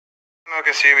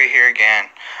Mokasubi here again.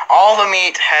 All the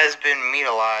meat has been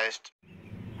meatalized.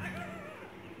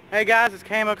 Hey guys, it's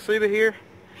Mokasubi here.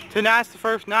 Tonight's the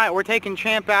first night. We're taking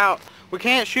Champ out. We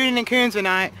can't shoot any coons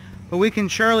tonight, but we can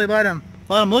surely let him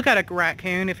look at a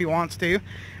raccoon if he wants to.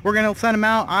 We're gonna send him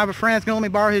out. I have a friend that's gonna let me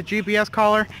borrow his GPS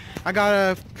collar. I got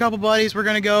a couple buddies. We're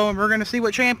gonna go and we're gonna see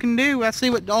what Champ can do. Let's see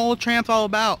what all Champ's all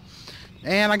about.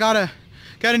 And I got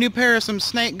a new pair of some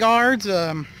snake guards.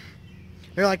 They're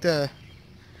like the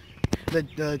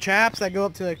chaps that go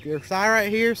up to like your thigh right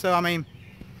here. So I mean,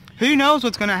 who knows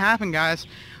what's gonna happen, guys.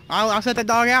 I'll set that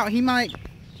dog out. He might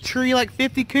tree like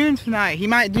 50 coons tonight. He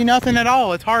might do nothing at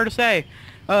all. It's hard to say.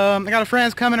 I got a friend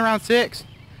that's coming around 6.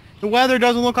 The weather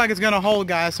doesn't look like it's gonna hold,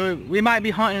 guys, so we might be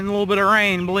hunting in a little bit of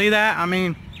rain. Believe that? I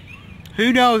mean,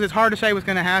 who knows? It's hard to say what's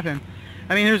gonna happen.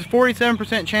 I mean, there's a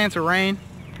 47% chance of rain.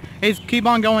 It's keep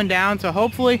on going down, so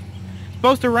hopefully it's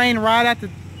supposed to rain right at the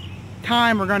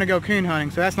time we're gonna go coon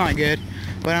hunting, so that's not good.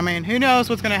 But I mean, who knows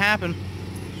what's gonna happen?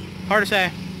 Hard to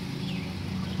say.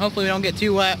 Hopefully we don't get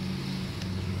too wet.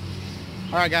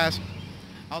 All right, guys,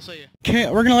 I'll see you.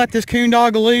 Okay, we're gonna let this coon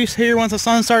dog loose here once the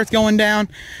sun starts going down.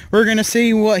 We're gonna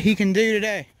see what he can do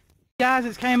today. Guys,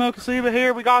 it's Mokasubi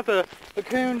here. We got the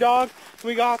coon dog.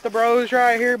 We got the bros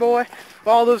right here, boy.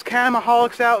 All those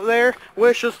camaholics out there,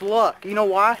 wish us luck. You know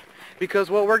why? Because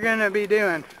what we're gonna be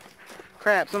doing,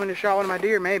 crap, someone just shot one of my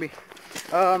deer, maybe.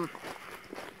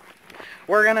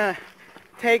 We're gonna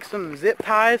take some zip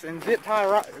ties and zip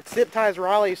ties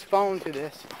Riley's phone to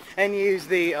this, and use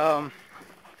the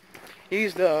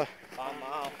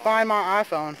Find My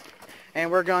iPhone,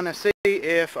 and we're gonna see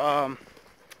if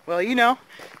well, you know,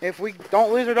 if we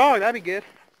don't lose our dog, that'd be good.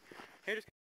 Here, just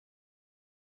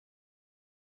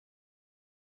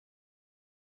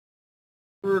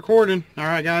we're recording. All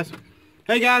right, guys.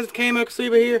 Hey guys, it's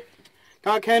Mokasubi here.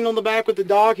 Got Kendall in the back with the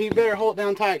dog. He better hold it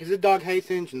down tight because this dog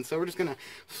hates engines. So we're just gonna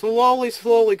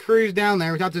slowly cruise down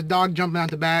there without this dog jumping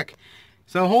out the back.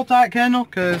 So hold tight, Kendall,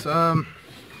 because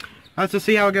let's just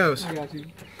see how it goes. I got you.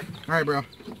 All right, bro.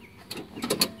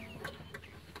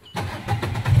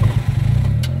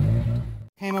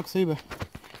 Mokasubi,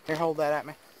 here, hold that at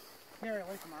me. Here,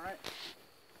 release him, all right?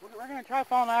 We're gonna try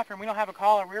following after him. We don't have a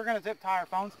collar. We were gonna zip tie our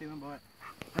phones to him, but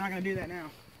we're not gonna do that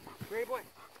now. Ready, boy?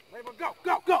 Ready, boy? Go,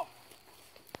 go, go!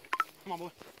 Come on,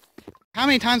 boy. How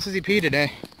many times has he peed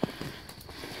today?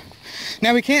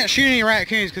 Now we can't shoot any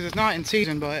raccoons because it's not in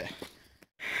season, but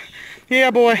yeah,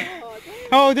 boy.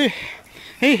 Oh, dude,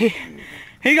 he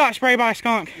got sprayed by a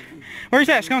skunk. Where's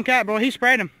that skunk at, bro? He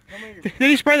sprayed him. Did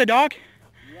he spray the dog?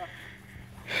 Yeah.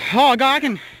 Oh God,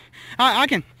 I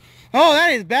can. Oh,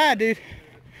 that is bad, dude.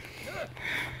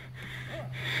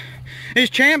 Is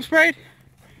Champ sprayed?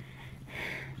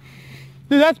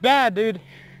 Dude, that's bad, dude.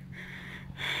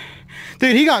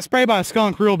 Dude, he got sprayed by a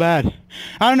skunk real bad.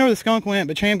 I don't know where the skunk went,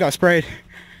 but Champ got sprayed.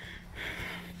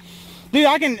 Dude,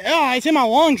 it's in my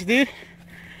lungs, dude.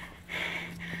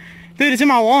 Dude, it's in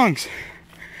my lungs.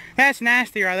 That's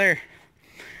nasty right there.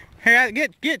 Here,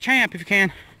 get Champ if you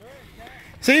can.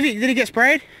 See, did he get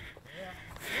sprayed?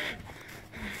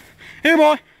 Here,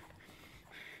 boy.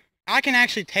 I can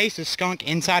actually taste the skunk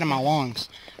inside of my lungs.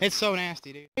 It's so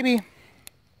nasty, dude. Maybe.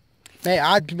 Hey,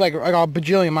 I got a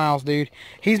bajillion miles, dude.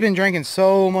 He's been drinking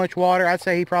so much water. I'd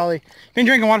say he probably been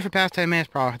drinking water for the past 10 minutes,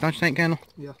 probably. Don't you think, Kendall?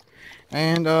 Yeah.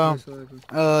 And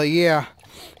yeah,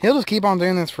 he'll just keep on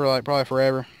doing this for like probably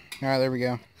forever. All right, there we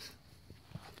go.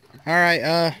 All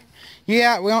right,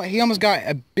 yeah, he almost got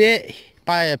a bit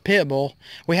by a pit bull.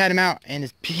 We had him out, and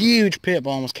this huge pit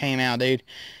bull almost came out, dude.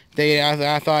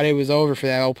 I thought it was over for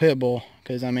that old pit bull.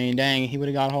 Because, I mean, dang, he would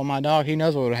have got a hold of my dog. He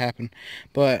knows what would have happened.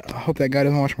 But I hope that guy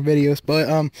doesn't watch my videos.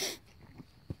 But,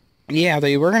 yeah,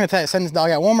 dude, we're going to send this dog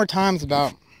out one more time. It's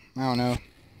about, I don't know,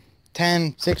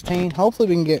 10, 16. Hopefully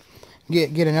we can get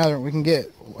another. We can get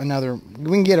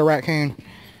a raccoon.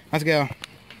 Let's go.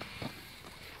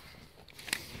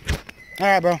 All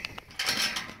right, bro.